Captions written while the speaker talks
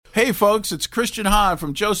Hey folks, it's Christian Hahn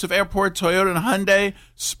from Joseph Airport Toyota and Hyundai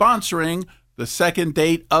sponsoring the Second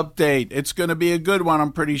Date Update. It's going to be a good one,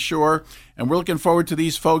 I'm pretty sure. And we're looking forward to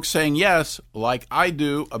these folks saying yes, like I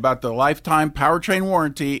do, about the lifetime powertrain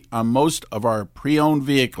warranty on most of our pre-owned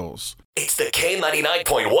vehicles. It's the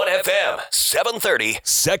K99.1 FM, 730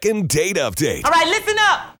 Second Date Update. All right, listen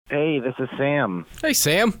up. Hey, this is Sam. Hey,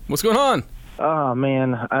 Sam. What's going on? Oh,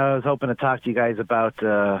 man, I was hoping to talk to you guys about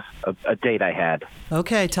a date I had.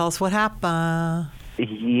 Okay, tell us what happened.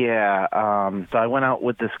 Yeah, so I went out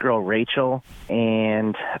with this girl, Rachel,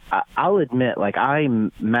 and I'll admit, like, I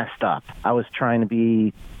messed up. I was trying to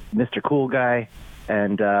be Mr. Cool Guy,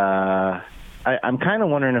 and I'm kind of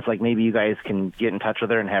wondering if, like, maybe you guys can get in touch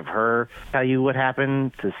with her and have her tell you what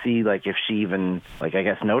happened to see, like, if she even, like, I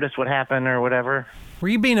guess noticed what happened or whatever. Were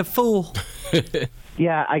you being a fool?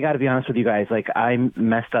 Yeah, I got to be honest with you guys. Like, I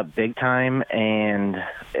messed up big time, and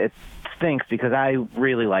it stinks because I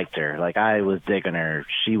really liked her. Like, I was digging her.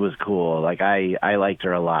 She was cool. Like, I liked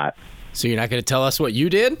her a lot. So you're not going to tell us what you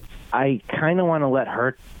did? I kind of want to let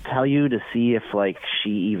her tell you to see if, like,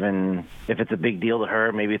 if it's a big deal to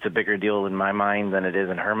her. Maybe it's a bigger deal in my mind than it is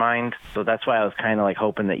in her mind. So that's why I was kind of, like,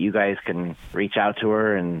 hoping that you guys can reach out to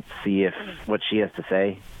her and see what she has to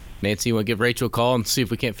say. Nancy, you want to give Rachel a call and see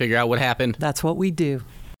if we can't figure out what happened? That's what we do.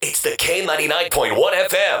 It's the K99.1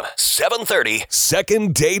 FM, 730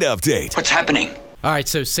 Second Date Update. What's happening? All right,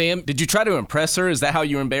 so Sam, did you try to impress her? Is that how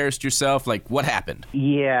you embarrassed yourself? Like, what happened?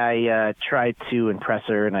 Yeah, I tried to impress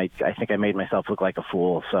her, and I think I made myself look like a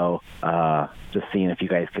fool. So just seeing if you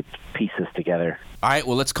guys could piece this together. All right,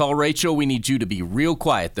 well, let's call Rachel. We need you to be real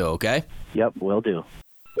quiet, though, okay? Yep, will do.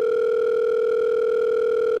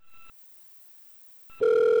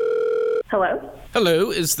 Hello? Hello,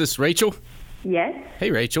 is this Rachel? Yes?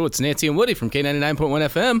 Hey, Rachel, it's Nancy and Woody from K99.1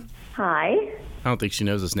 FM. Hi? I don't think she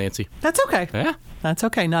knows us, Nancy. That's okay. Yeah? That's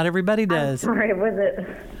okay. Not everybody does. Sorry, was it?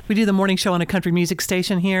 We do the morning show on a country music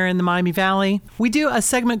station here in the Miami Valley. We do a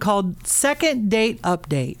segment called Second Date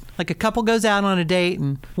Update. Like, a couple goes out on a date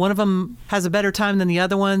and one of them has a better time than the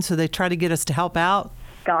other one, so they try to get us to help out.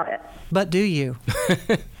 Got it. But do you?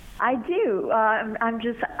 I do. I'm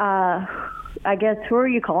just, I guess, who are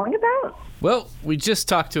you calling about? Well, we just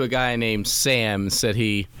talked to a guy named Sam, said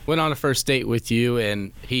he went on a first date with you,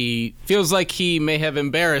 and he feels like he may have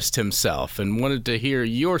embarrassed himself and wanted to hear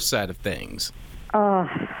your side of things. Oh,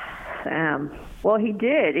 Sam. Well, he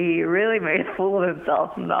did. He really made a fool of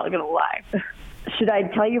himself, I'm not going to lie. Should I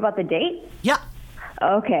tell you about the date? Yeah.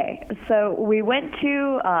 Okay, so we went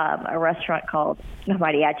to a restaurant called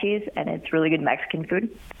Mariachis, and it's really good Mexican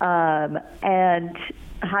food. And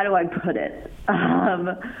how do I put it?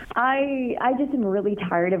 I just am really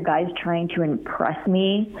tired of guys trying to impress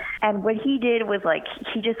me. And what he did was, like,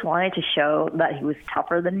 he just wanted to show that he was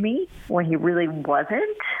tougher than me when he really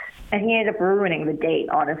wasn't. And he ended up ruining the date,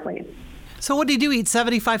 honestly. So what did he do, eat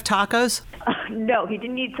 75 tacos? No, he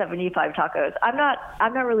didn't eat 75 tacos. I'm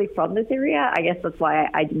not really from this area. I guess that's why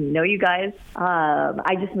I didn't know you guys.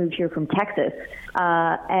 I just moved here from Texas,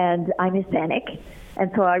 and I'm Hispanic, and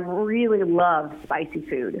so I really love spicy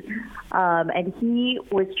food. And he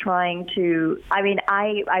was trying to,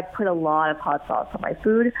 I put a lot of hot sauce on my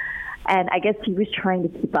food, and I guess he was trying to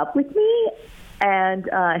keep up with me, and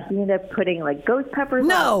he ended up putting, like, ghost peppers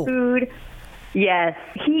on food. Yes.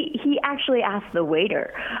 He actually asked the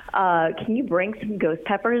waiter, can you bring some ghost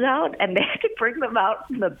peppers out? And they had to bring them out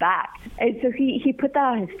from the back. And so he put that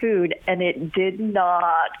on his food, and it did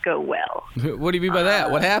not go well. What do you mean by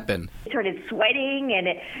that? What happened? He started sweating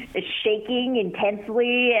and shaking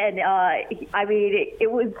intensely. And, it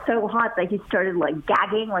was so hot that he started, like,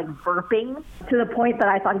 gagging, like, burping, to the point that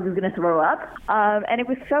I thought he was going to throw up. And it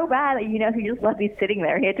was so bad that, he just left me sitting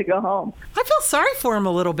there. He had to go home. I feel sorry for him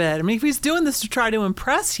a little bit. I mean, if he's doing this to try to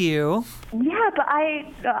impress you. Yeah, but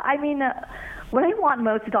what I want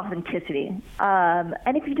most is authenticity. And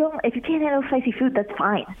if you can't handle spicy food, that's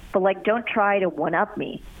fine. But, like, don't try to one-up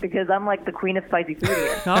me, because I'm, like, the queen of spicy food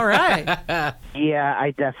here. All right. Yeah,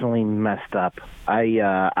 I definitely messed up.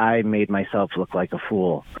 I made myself look like a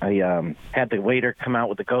fool. I had the waiter come out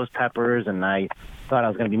with the ghost peppers, and I thought I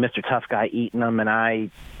was going to be Mr. Tough Guy eating them, and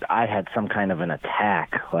I had some kind of an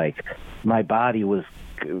attack. Like, my body was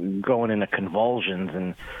going into convulsions,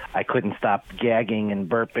 and I couldn't stop gagging and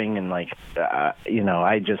burping, and, like,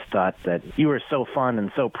 I just thought that you were so fun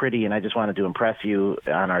and so pretty, and I just wanted to impress you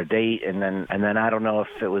on our date, and then I don't know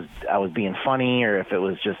if I was being funny or if it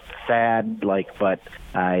was just sad, like, but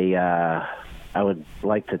I would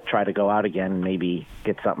like to try to go out again and maybe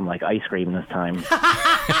get something like ice cream this time.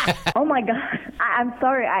 Oh, my God. I'm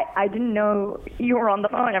sorry. I didn't know you were on the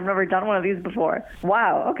phone. I've never done one of these before.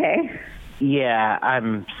 Wow. Okay. Yeah,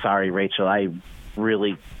 I'm sorry, Rachel. I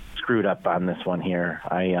really screwed up on this one here.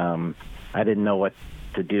 I didn't know what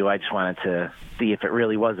to do. I just wanted to see if it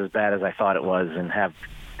really was as bad as I thought it was and have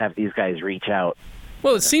these guys reach out.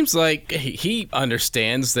 Well, it seems like he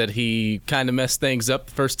understands that he kind of messed things up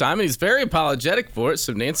the first time, and he's very apologetic for it.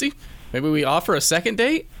 So, Nancy, maybe we offer a second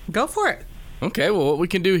date? Go for it. Okay, well, what we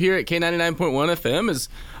can do here at K99.1 FM is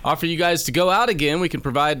offer you guys to go out again. We can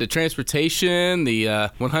provide the transportation, the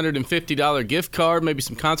 $150 gift card, maybe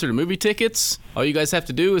some concert or movie tickets. All you guys have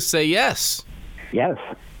to do is say yes. Yes.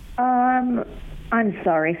 I'm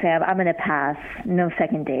sorry, Sam. I'm going to pass. No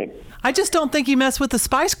second date. I just don't think you mess with the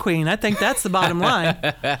Spice Queen. I think that's the bottom line.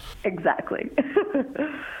 Exactly.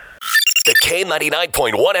 The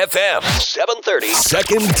K99.1 FM, 730.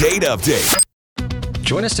 Second date update.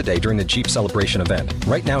 Join us today during the Jeep Celebration event.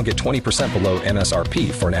 Right now, get 20% below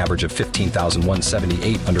MSRP for an average of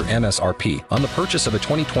 $15,178 under MSRP on the purchase of a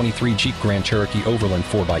 2023 Jeep Grand Cherokee Overland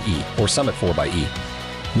 4xE or Summit 4xE.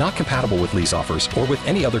 Not compatible with lease offers or with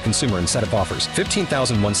any other consumer incentive offers.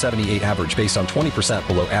 $15,178 average based on 20%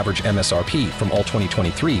 below average MSRP from all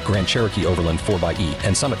 2023 Grand Cherokee Overland 4xE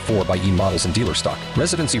and Summit 4xE models in dealer stock.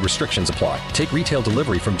 Residency restrictions apply. Take retail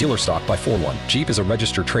delivery from dealer stock by 4/1. Jeep is a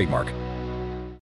registered trademark.